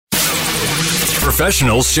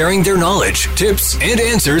Professionals sharing their knowledge, tips, and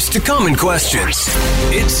answers to common questions.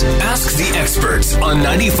 It's Ask the Experts on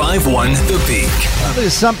 95.1 The Peak. Well,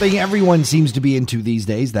 there's something everyone seems to be into these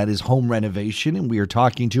days. That is home renovation. And we are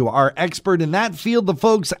talking to our expert in that field, the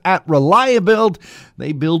folks at Reliabuild.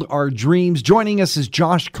 They build our dreams. Joining us is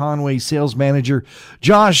Josh Conway, sales manager.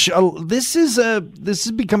 Josh, this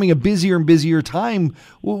is becoming a busier and busier time.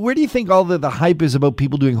 Where do you think all the hype is about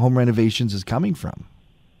people doing home renovations is coming from?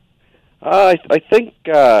 I think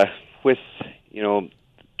with,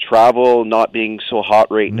 travel not being so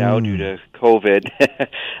hot right now due to COVID,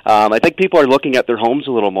 I think people are looking at their homes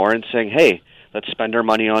a little more and saying, hey, let's spend our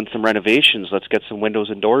money on some renovations. Let's get some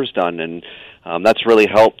windows and doors done. And that's really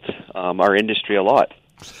helped our industry a lot.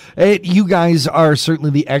 You guys are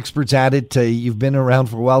certainly the experts at it. You've been around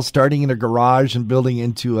for a while, starting in a garage and building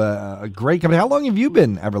into a great company. How long have you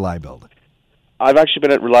been at Reliabuild? I've actually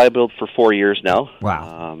been at Reliabuild for 4 years now.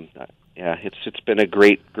 Wow. Yeah, it's been a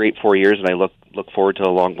great 4 years, and I look forward to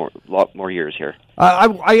a lot more years here.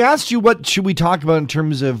 I asked you what should we talk about in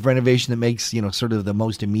terms of renovation that makes sort of the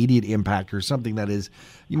most immediate impact, or something that is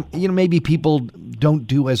maybe people don't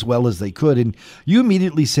do as well as they could, and you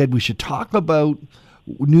immediately said we should talk about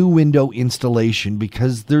new window installation,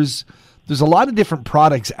 because there's a lot of different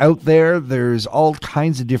products out there. There's all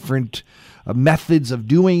kinds of different methods of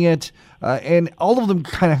doing it, and all of them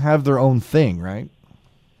kind of have their own thing, right?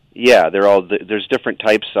 Yeah, there's different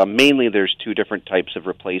types. Mainly there's 2 different types of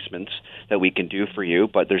replacements that we can do for you,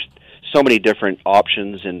 but there's so many different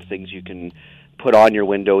options and things you can put on your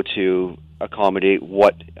window to accommodate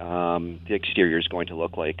what the exterior is going to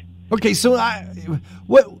look like. Okay, so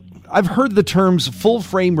I've heard the terms full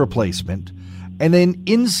frame replacement and then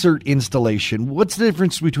insert installation. What's the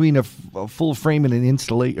difference between a full frame and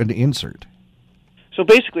an insert? So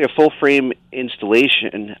basically, a full frame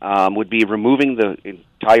installation would be removing the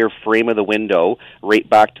entire frame of the window right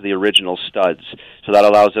back to the original studs. So that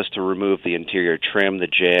allows us to remove the interior trim, the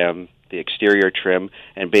jamb, the exterior trim,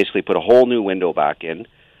 and basically put a whole new window back in.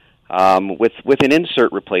 With an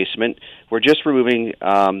insert replacement, we're just removing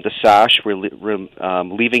the sash. We're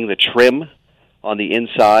leaving the trim on the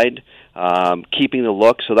inside, keeping the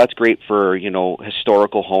look. So that's great for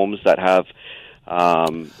historical homes that have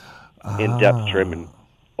in-depth trim and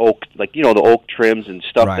oak, the oak trims and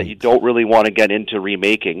stuff that you don't really want to get into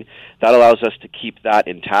remaking. That allows us to keep that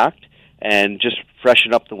intact and just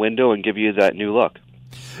freshen up the window and give you that new look.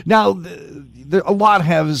 Now, a lot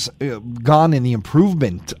has gone in the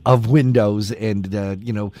improvement of windows, and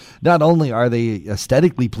not only are they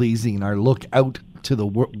aesthetically pleasing and our look out to the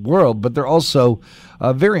world, but they're also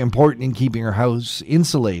very important in keeping our house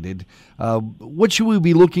insulated. What should we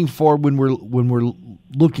be looking for when we're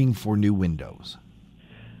looking for new windows?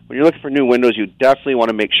 When you're looking for new windows, you definitely want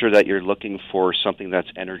to make sure that you're looking for something that's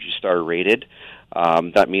Energy Star rated.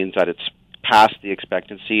 That means that it's past the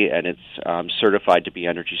expectancy and it's certified to be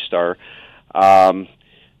Energy Star.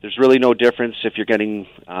 There's really no difference if you're getting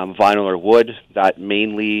vinyl or wood. That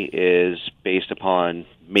mainly is based upon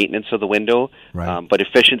maintenance of the window, but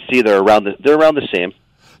efficiency they're around the same.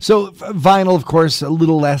 So vinyl, of course, a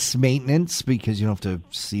little less maintenance because you don't have to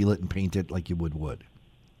seal it and paint it like you would wood.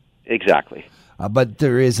 Exactly. But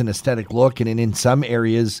there is an aesthetic look, and in some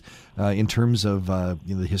areas, in terms of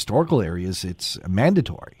the historical areas, it's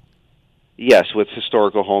mandatory. Yes, with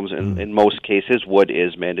historical homes, in most cases, wood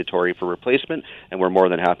is mandatory for replacement, and we're more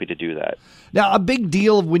than happy to do that. Now, a big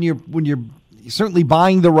deal when you're certainly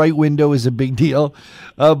buying the right window is a big deal,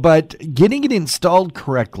 but getting it installed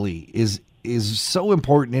correctly is so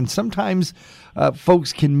important, and sometimes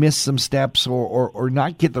folks can miss some steps or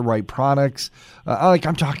not get the right products.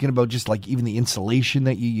 I'm talking about just even the insulation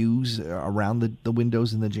that you use around the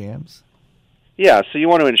windows and the jambs. Yeah, so you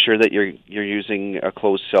want to ensure that you're using a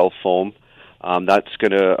closed cell foam. That's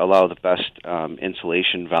going to allow the best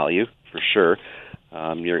insulation value for sure.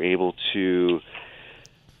 You're able to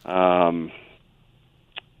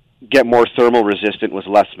get more thermal resistant with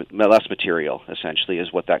less material, essentially,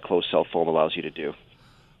 is what that closed cell foam allows you to do.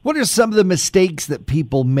 What are some of the mistakes that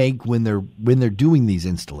people make when they're doing these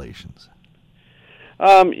installations?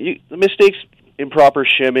 The mistakes: improper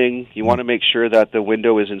shimming. You want to make sure that the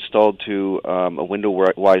window is installed to a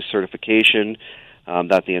window-wise certification,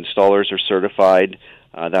 that the installers are certified.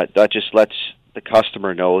 That just lets the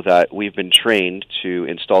customer know that we've been trained to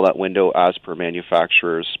install that window as per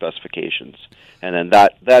manufacturer's specifications. And then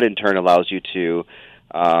that in turn allows you to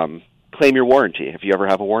claim your warranty if you ever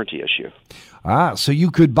have a warranty issue. So you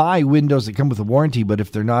could buy windows that come with a warranty, but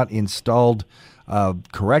if they're not installed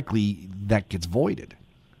correctly, that gets voided.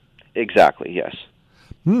 Exactly, yes.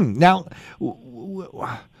 Now,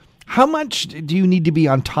 How much do you need to be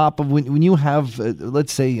on top of when you have,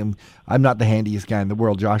 let's say, I'm not the handiest guy in the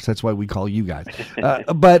world, Josh, that's why we call you guys.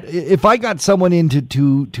 But if I got someone in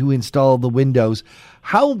to install the windows,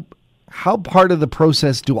 how part of the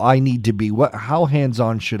process do I need to be? How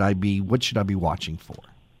hands-on should I be? What should I be watching for?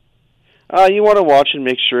 You want to watch and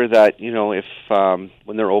make sure that, if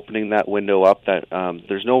when they're opening that window up that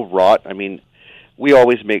there's no rot. I mean, we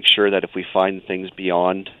always make sure that if we find things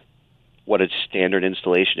beyond what a standard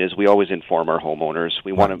installation is, we always inform our homeowners.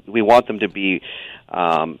 We want them to be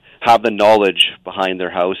have the knowledge behind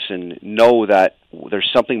their house and know that there's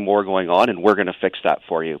something more going on, and we're going to fix that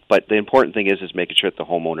for you. But the important thing is making sure that the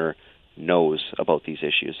homeowner knows about these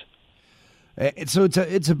issues. So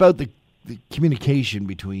it's about the communication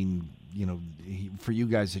between, for you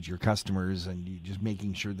guys as your customers, and you just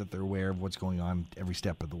making sure that they're aware of what's going on every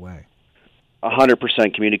step of the way.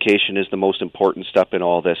 100% communication is the most important step in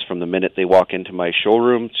all this, from the minute they walk into my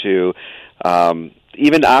showroom to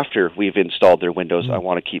even after we've installed their windows. I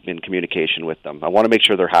want to keep in communication with them. I want to make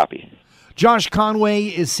sure they're happy. Josh Conway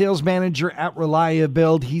is sales manager at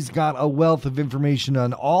Reliabuild. He's got a wealth of information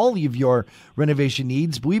on all of your renovation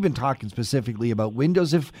needs. We've been talking specifically about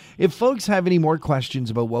windows. If folks have any more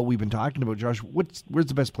questions about what we've been talking about, Josh, where's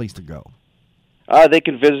the best place to go? They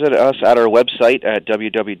can visit us at our website at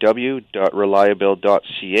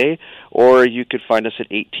www.reliabuild.ca, or you could find us at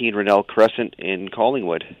 18 Rennell Crescent in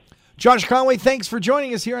Collingwood. Josh Conway, thanks for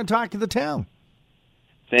joining us here on Talk of the Town.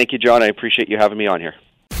 Thank you, John. I appreciate you having me on here.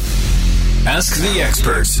 Ask the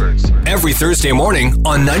Experts, every Thursday morning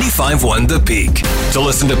on 95.1 The Peak. To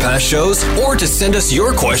listen to past shows or to send us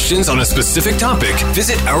your questions on a specific topic,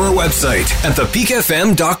 visit our website at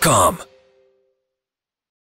thepeakfm.com.